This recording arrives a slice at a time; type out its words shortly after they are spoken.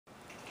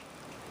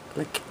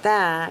Look at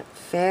that.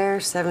 Fair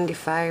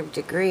 75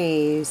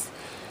 degrees.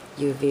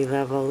 UV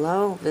level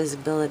low.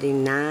 Visibility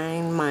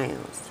 9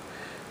 miles.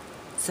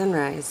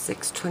 Sunrise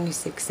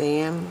 6:26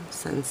 a.m.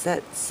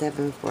 Sunset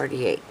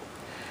 7:48.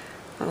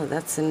 Oh,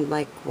 that's in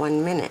like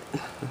 1 minute.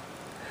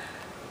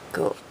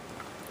 Cool.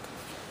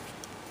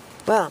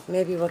 Well,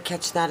 maybe we'll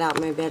catch that out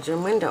my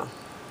bedroom window.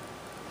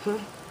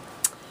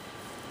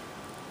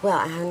 Well,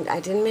 I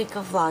didn't make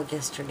a vlog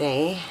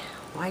yesterday.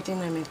 Why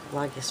didn't I make a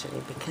vlog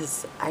yesterday?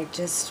 Because I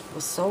just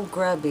was so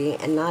grubby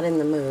and not in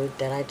the mood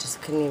that I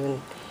just couldn't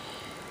even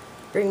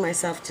bring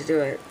myself to do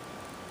it.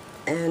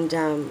 And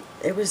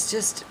it was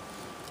just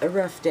a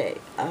rough day.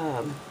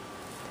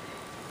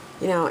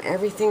 You know,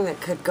 everything that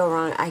could go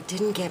wrong. I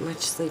didn't get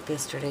much sleep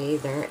yesterday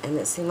either, and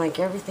it seemed like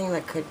everything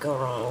that could go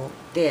wrong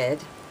did.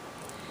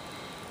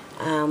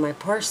 My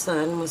poor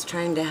son was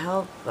trying to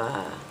help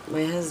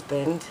my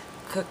husband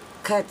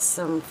cut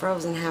some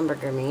frozen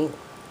hamburger meat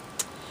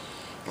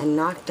and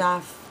knocked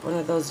off one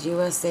of those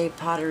USA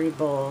pottery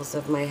bowls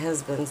of my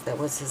husband's that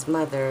was his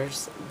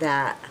mother's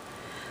that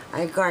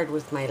I guard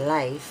with my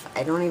life.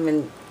 I don't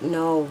even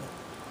know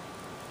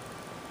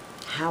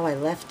how I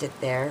left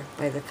it there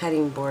by the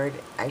cutting board.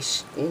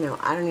 You know,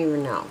 I don't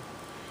even know.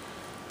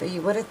 But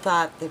you would have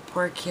thought the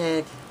poor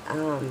kid,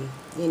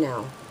 you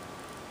know,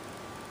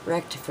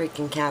 wrecked a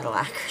freaking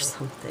Cadillac or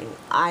something.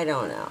 I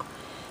don't know.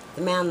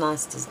 The man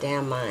lost his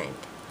damn mind.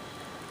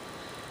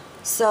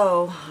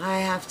 So I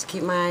have to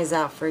keep my eyes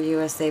out for a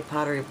USA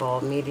pottery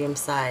bowl, medium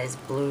size,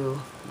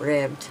 blue,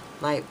 ribbed,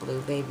 light blue,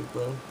 baby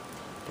blue.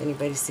 If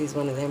anybody sees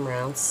one of them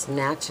around,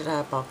 snatch it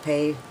up. I'll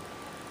pay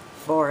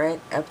for it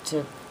up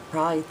to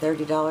probably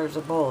 $30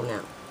 a bowl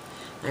now.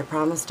 I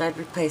promised I'd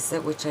replace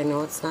it, which I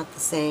know it's not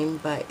the same,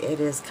 but it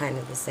is kind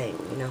of the same,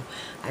 you know.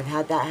 I've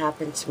had that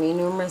happen to me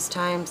numerous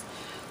times,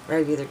 where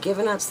I've either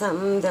given up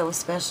something that was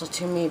special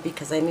to me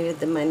because I needed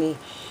the money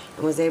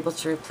and was able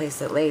to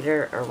replace it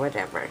later or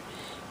whatever,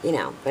 you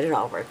know, but it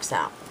all works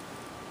out.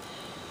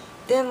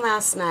 Then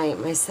last night,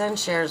 my son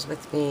shares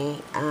with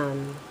me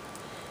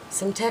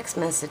some text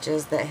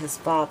messages that his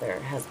father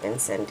has been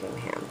sending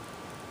him.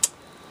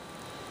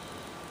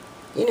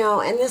 You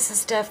know, and this is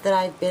stuff that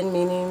I've been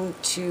meaning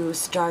to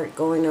start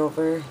going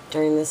over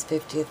during this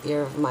 50th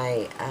year of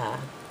my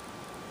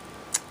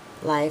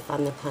life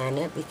on the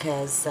planet,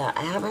 because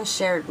I haven't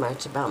shared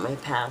much about my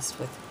past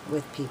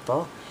with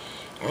people,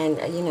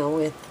 and you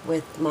know,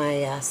 with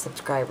my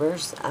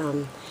subscribers.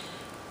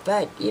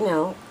 But you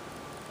know,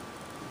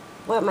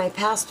 what my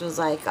past was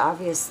like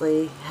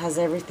obviously has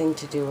everything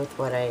to do with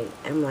what I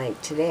am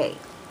like today,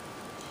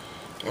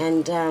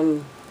 and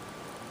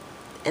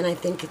I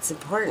think it's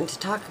important to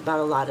talk about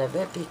a lot of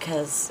it,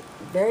 because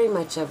very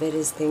much of it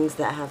is things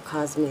that have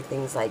caused me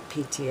things like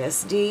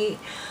PTSD,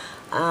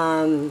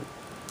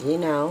 you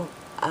know,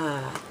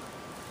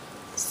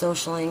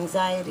 social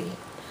anxiety,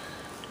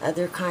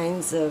 other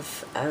kinds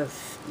of,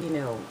 you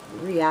know,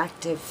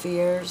 reactive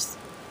fears,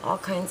 all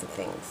kinds of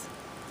things.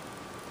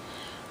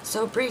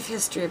 So a brief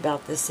history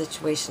about this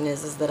situation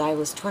is that I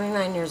was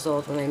 29 years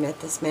old when I met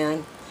this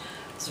man.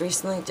 I was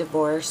recently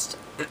divorced.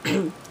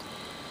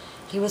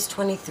 He was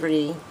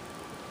 23.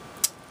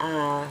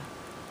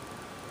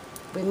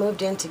 We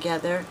moved in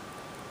together.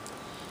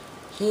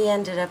 He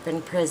ended up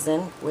in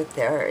prison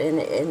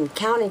in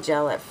county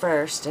jail at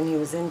first, and he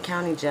was in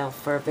county jail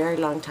for a very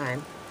long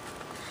time.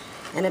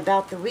 And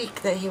about the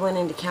week that he went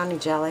into county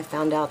jail, I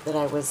found out that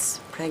I was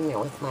pregnant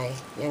with my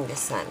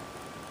youngest son.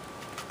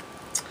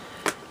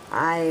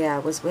 I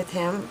was with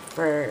him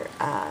for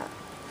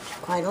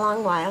quite a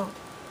long while.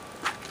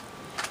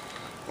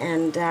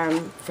 And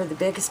for the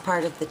biggest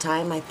part of the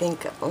time, I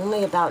think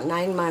only about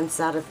 9 months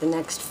out of the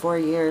next 4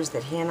 years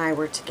that he and I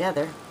were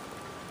together,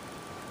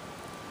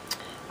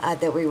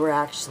 that we were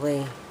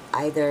actually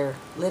either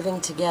living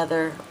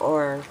together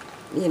or,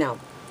 you know,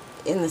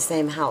 in the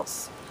same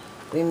house.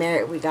 We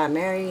got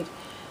married,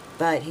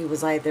 but he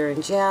was either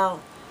in jail,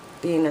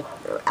 being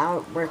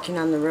out working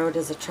on the road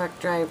as a truck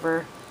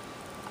driver,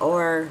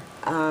 or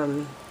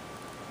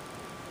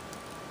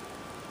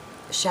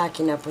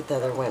shacking up with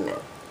other women.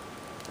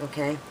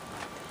 Okay?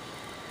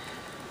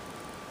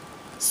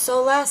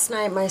 So last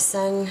night my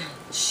son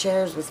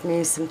shares with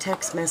me some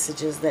text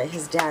messages that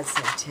his dad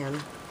sent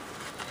him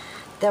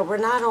that were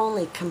not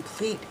only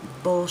complete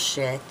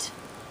bullshit,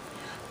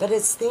 but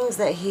it's things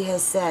that he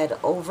has said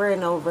over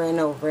and over and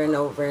over and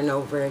over and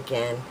over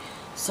again,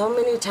 so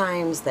many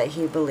times that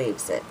he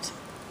believes it.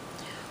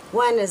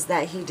 One is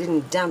that he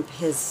didn't dump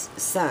his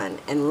son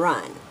and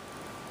run,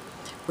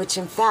 which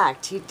in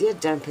fact he did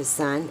dump his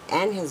son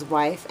and his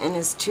wife and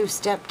his 2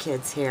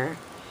 stepkids here,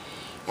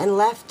 and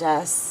left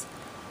us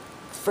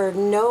for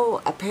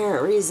no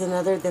apparent reason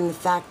other than the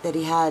fact that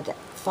he had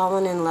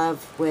fallen in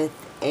love with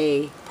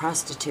a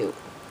prostitute.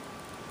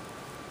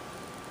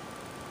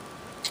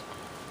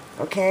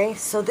 Okay,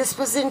 so this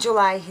was in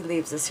July he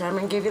leaves us here. I'm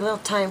going to give you a little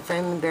time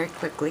frame very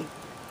quickly.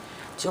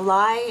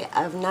 July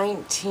of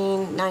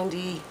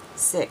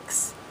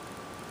 1996.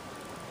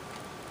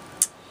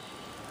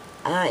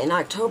 In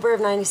October of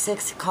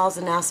 96, he calls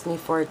and asks me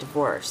for a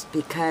divorce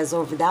because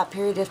over that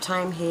period of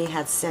time he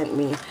had sent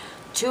me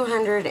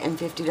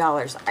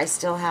 $250. I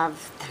still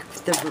have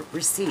the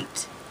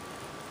receipt.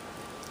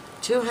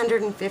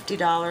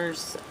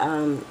 $250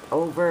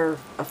 over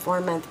a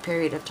 4-month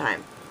period of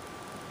time.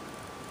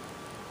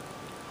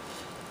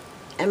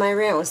 And my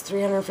rent was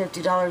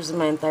 $350 a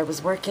month. I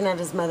was working at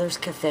his mother's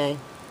cafe.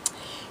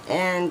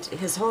 And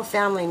his whole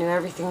family knew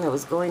everything that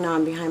was going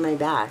on behind my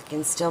back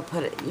and still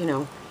put it, you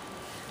know,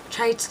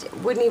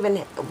 wouldn't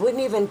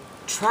even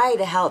try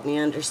to help me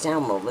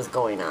understand what was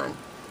going on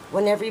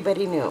when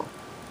everybody knew.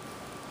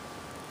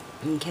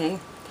 Okay?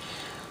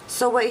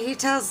 So what he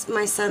tells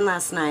my son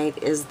last night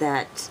is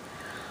that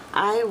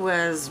I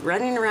was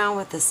running around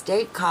with a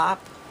state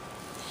cop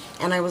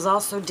and I was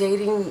also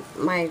dating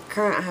my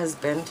current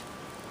husband,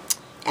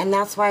 and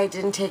that's why I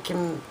didn't take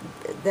him,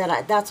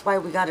 that's why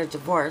we got a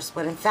divorce.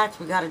 But in fact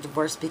we got a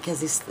divorce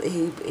because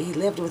he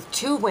lived with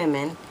 2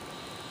 women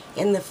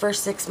in the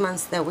first 6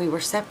 months that we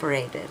were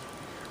separated.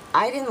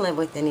 I didn't live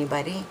with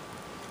anybody.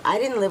 I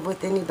didn't live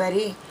with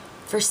anybody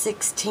for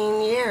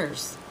 16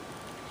 years.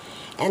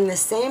 And the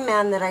same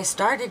man that I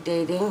started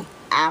dating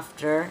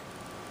after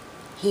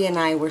he and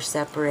I were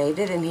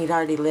separated, and he'd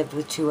already lived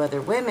with 2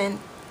 other women,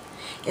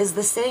 is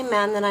the same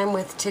man that I'm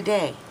with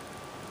today.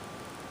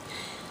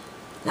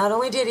 Not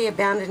only did he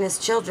abandon his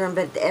children,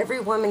 but every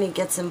woman he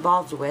gets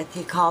involved with,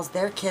 he calls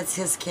their kids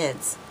his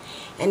kids.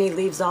 And he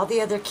leaves all the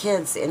other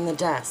kids in the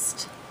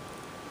dust.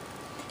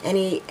 And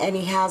he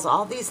has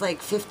all these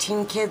like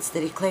 15 kids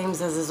that he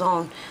claims as his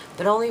own,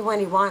 but only when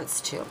he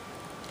wants to.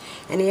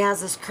 And he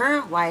has his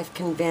current wife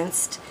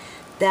convinced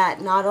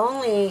that not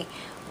only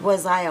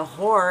was I a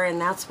whore and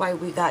that's why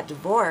we got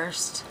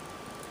divorced,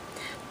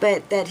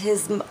 but that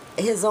his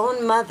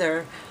own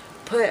mother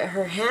put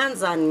her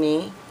hands on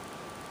me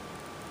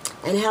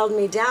and held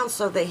me down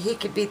so that he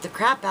could beat the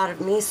crap out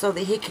of me so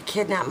that he could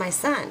kidnap my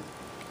son.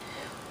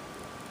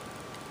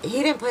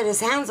 He didn't put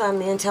his hands on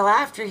me until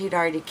after he'd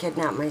already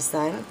kidnapped my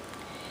son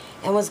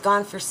and was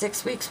gone for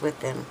 6 weeks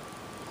with him.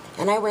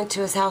 And I went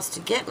to his house to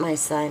get my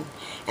son,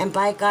 and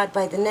by God,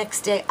 by the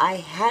next day I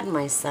had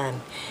my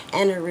son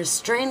and a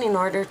restraining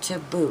order to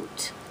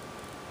boot.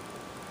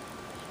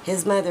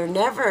 His mother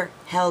never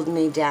held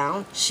me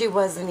down. She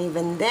wasn't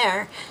even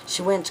there.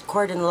 She went to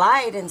court and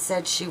lied and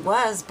said she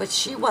was, but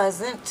she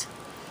wasn't.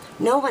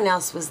 No one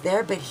else was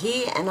there but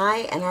he and I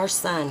and our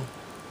son.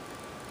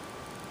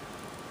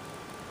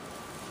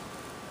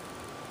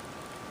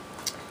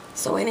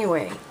 So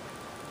anyway,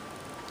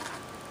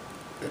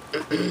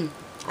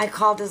 I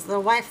called his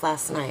little wife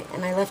last night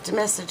and I left a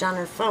message on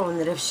her phone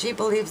that if she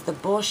believes the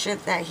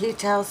bullshit that he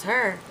tells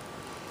her,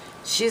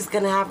 she's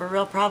going to have a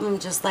real problem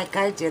just like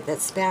I did that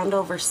spanned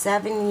over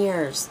 7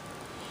 years.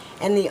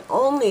 And the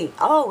only,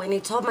 and he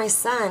told my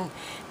son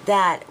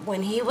that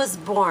when he was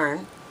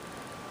born,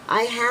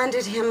 I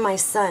handed him my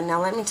son.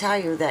 Now let me tell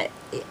you that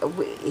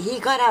he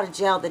got out of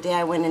jail the day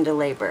I went into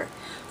labor.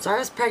 So I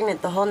was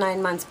pregnant the whole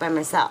 9 months by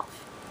myself.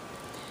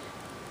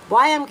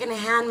 Why I'm going to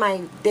hand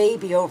my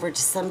baby over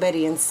to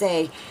somebody and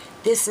say,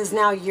 this is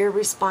now your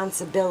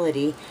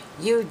responsibility,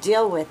 you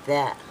deal with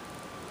that.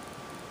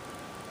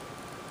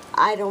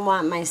 I don't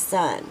want my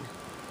son.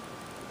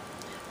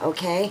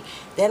 Okay?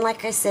 Then,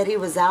 like I said, he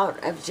was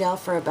out of jail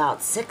for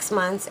about 6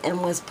 months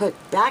and was put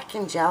back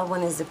in jail when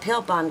his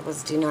appeal bond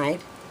was denied.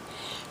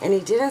 And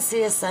he didn't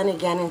see his son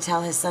again until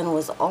his son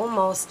was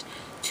almost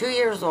 2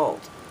 years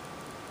old.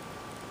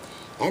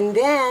 And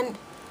then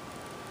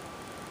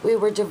we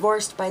were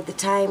divorced by the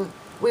time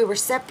we were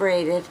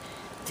separated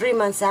 3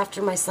 months after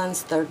my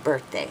son's 3rd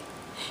birthday.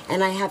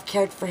 And I have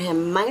cared for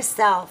him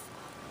myself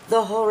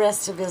the whole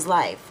rest of his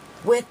life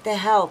with the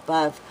help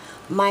of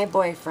my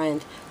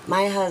boyfriend,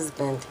 my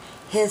husband,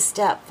 his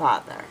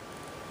stepfather,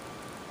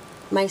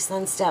 my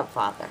son's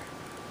stepfather,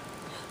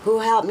 who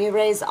helped me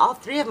raise all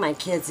 3 of my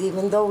kids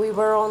even though we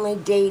were only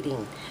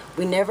dating.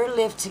 We never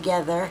lived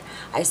together.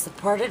 I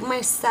supported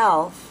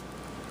myself.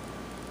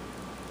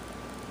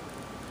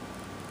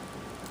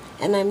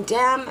 And I'm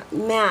damn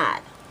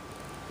mad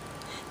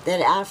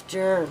that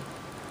after,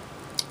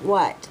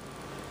 what,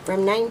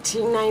 from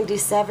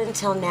 1997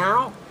 till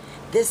now,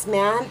 this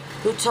man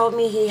who told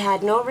me he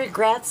had no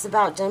regrets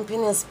about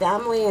dumping his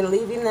family and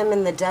leaving them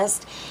in the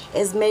dust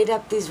has made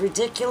up these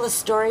ridiculous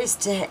stories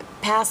to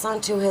pass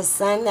on to his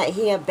son that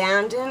he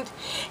abandoned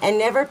and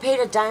never paid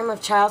a dime of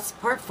child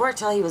support for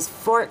till he was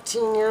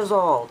 14 years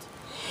old.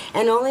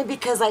 And only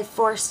because I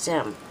forced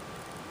him.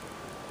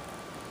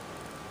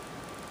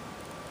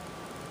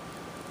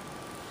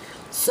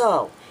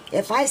 So,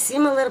 if I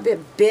seem a little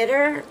bit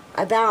bitter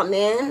about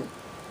men,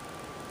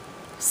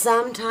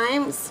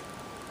 sometimes,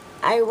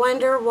 I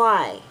wonder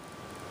why.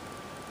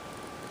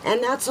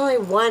 And that's only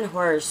one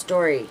horror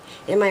story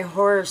in my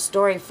horror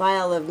story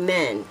file of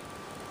men.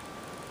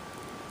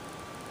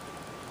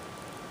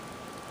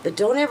 But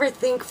don't ever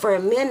think for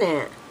a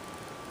minute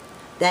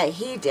that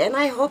he did, and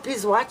I hope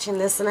he's watching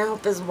this, and I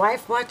hope his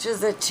wife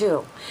watches it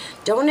too.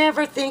 Don't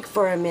ever think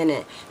for a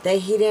minute that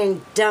he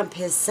didn't dump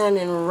his son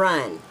and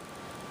run,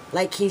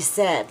 like he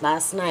said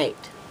last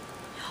night.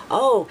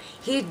 Oh,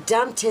 he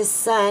dumped his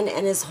son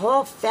and his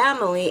whole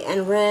family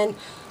and ran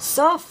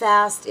so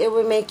fast it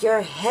would make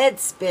your head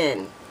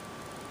spin.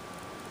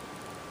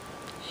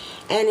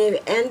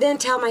 And then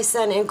tell my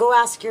son, and go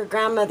ask your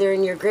grandmother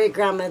and your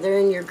great-grandmother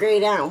and your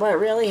great-aunt what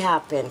really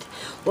happened.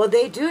 Well,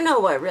 they do know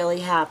what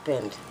really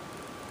happened.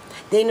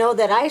 They know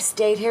that I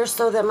stayed here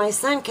so that my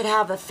son could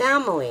have a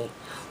family.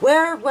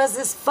 Where was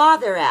his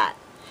father at?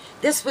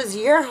 This was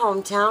your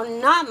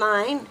hometown, not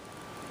mine,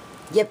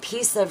 you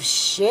piece of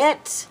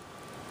shit.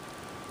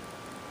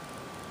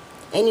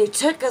 And you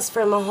took us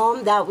from a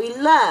home that we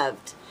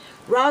loved.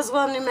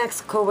 Roswell, New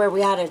Mexico, where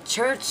we had a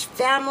church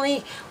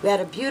family, we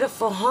had a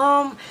beautiful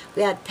home,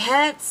 we had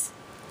pets,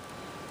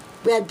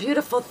 we had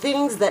beautiful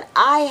things that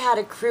I had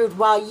accrued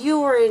while you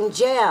were in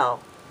jail.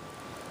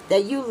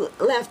 That you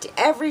left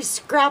every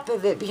scrap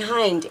of it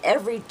behind,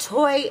 every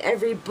toy,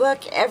 every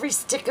book, every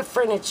stick of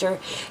furniture,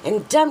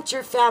 and dumped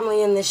your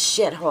family in this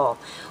shithole.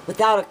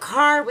 Without a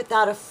car,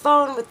 without a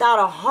phone, without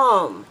a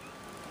home.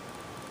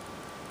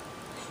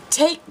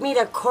 Take me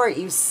to court,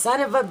 you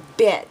son of a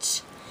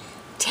bitch.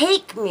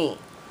 Take me.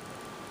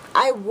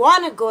 I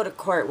want to go to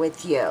court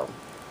with you.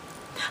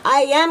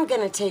 I am going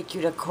to take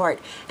you to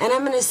court, and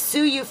I'm going to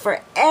sue you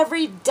for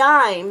every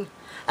dime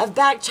of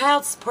back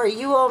child support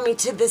you owe me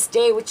to this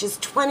day, which is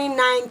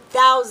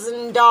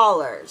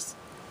 $29,000.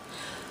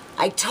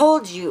 I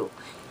told you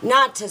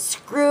not to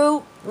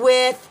screw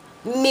with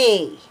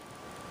me.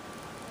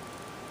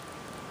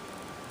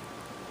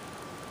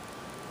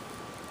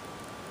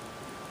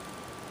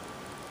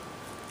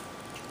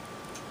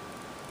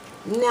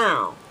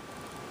 Now,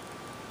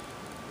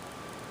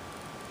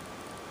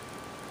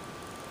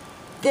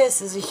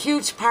 this is a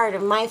huge part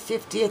of my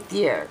 50th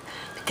year,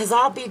 because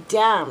I'll be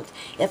damned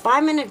if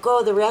I'm going to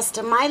go the rest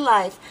of my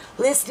life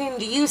listening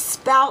to you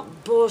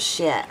spout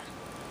bullshit.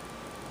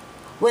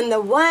 When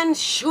the one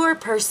sure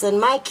person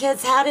my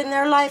kids had in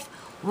their life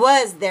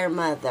was their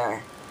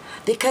mother,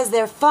 because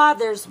their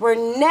fathers were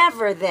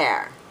never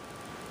there.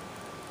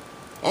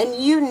 And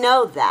you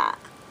know that.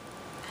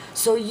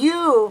 So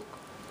you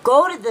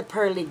go to the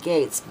pearly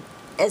gates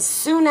as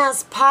soon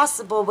as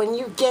possible when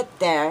you get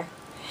there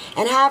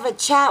and have a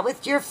chat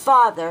with your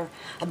father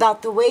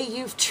about the way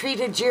you've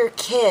treated your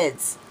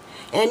kids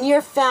and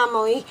your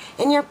family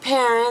and your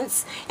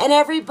parents and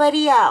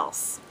everybody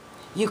else.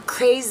 You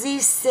crazy,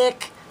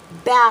 sick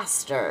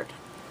bastard.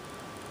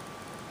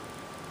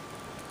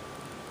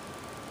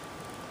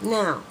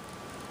 Now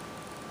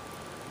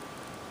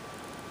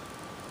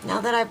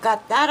that I've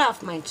got that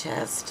off my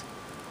chest,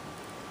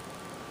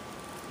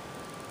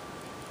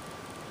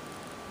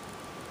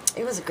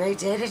 it was a great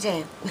day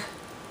today.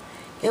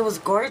 It was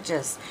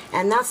gorgeous.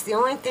 And that's the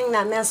only thing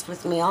that messed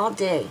with me all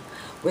day,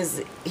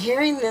 was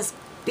hearing this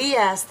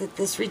BS that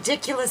this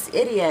ridiculous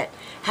idiot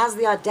has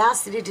the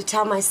audacity to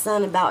tell my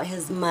son about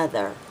his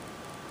mother.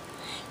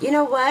 You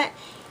know what?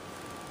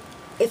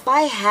 If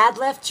I had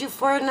left you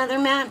for another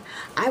man,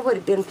 I would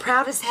have been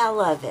proud as hell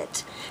of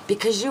it,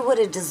 because you would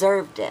have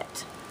deserved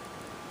it.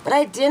 But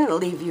I didn't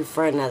leave you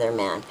for another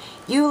man.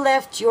 You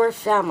left your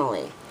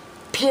family.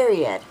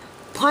 Period.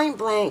 Point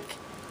blank.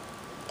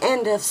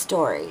 End of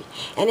story.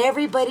 And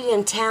everybody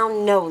in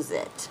town knows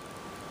it.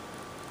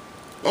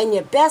 And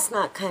you best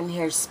not come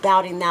here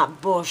spouting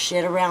that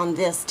bullshit around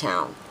this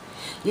town.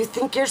 You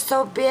think you're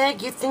so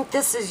big? You think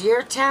this is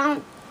your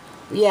town?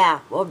 Yeah,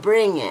 well,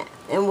 bring it,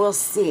 and we'll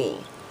see.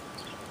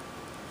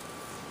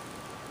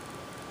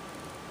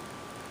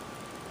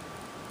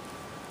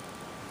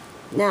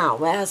 Now,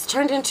 what has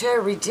turned into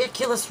a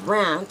ridiculous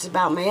rant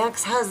about my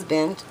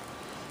ex-husband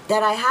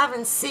that I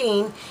haven't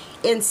seen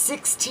in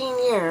 16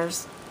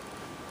 years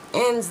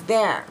ends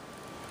there.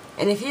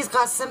 And if he's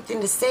got something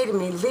to say to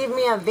me, leave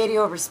me a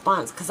video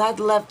response, because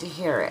I'd love to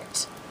hear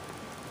it.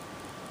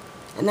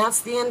 And that's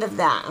the end of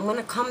that. I'm going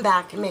to come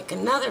back and make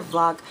another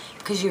vlog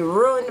because you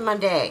ruined my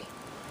day.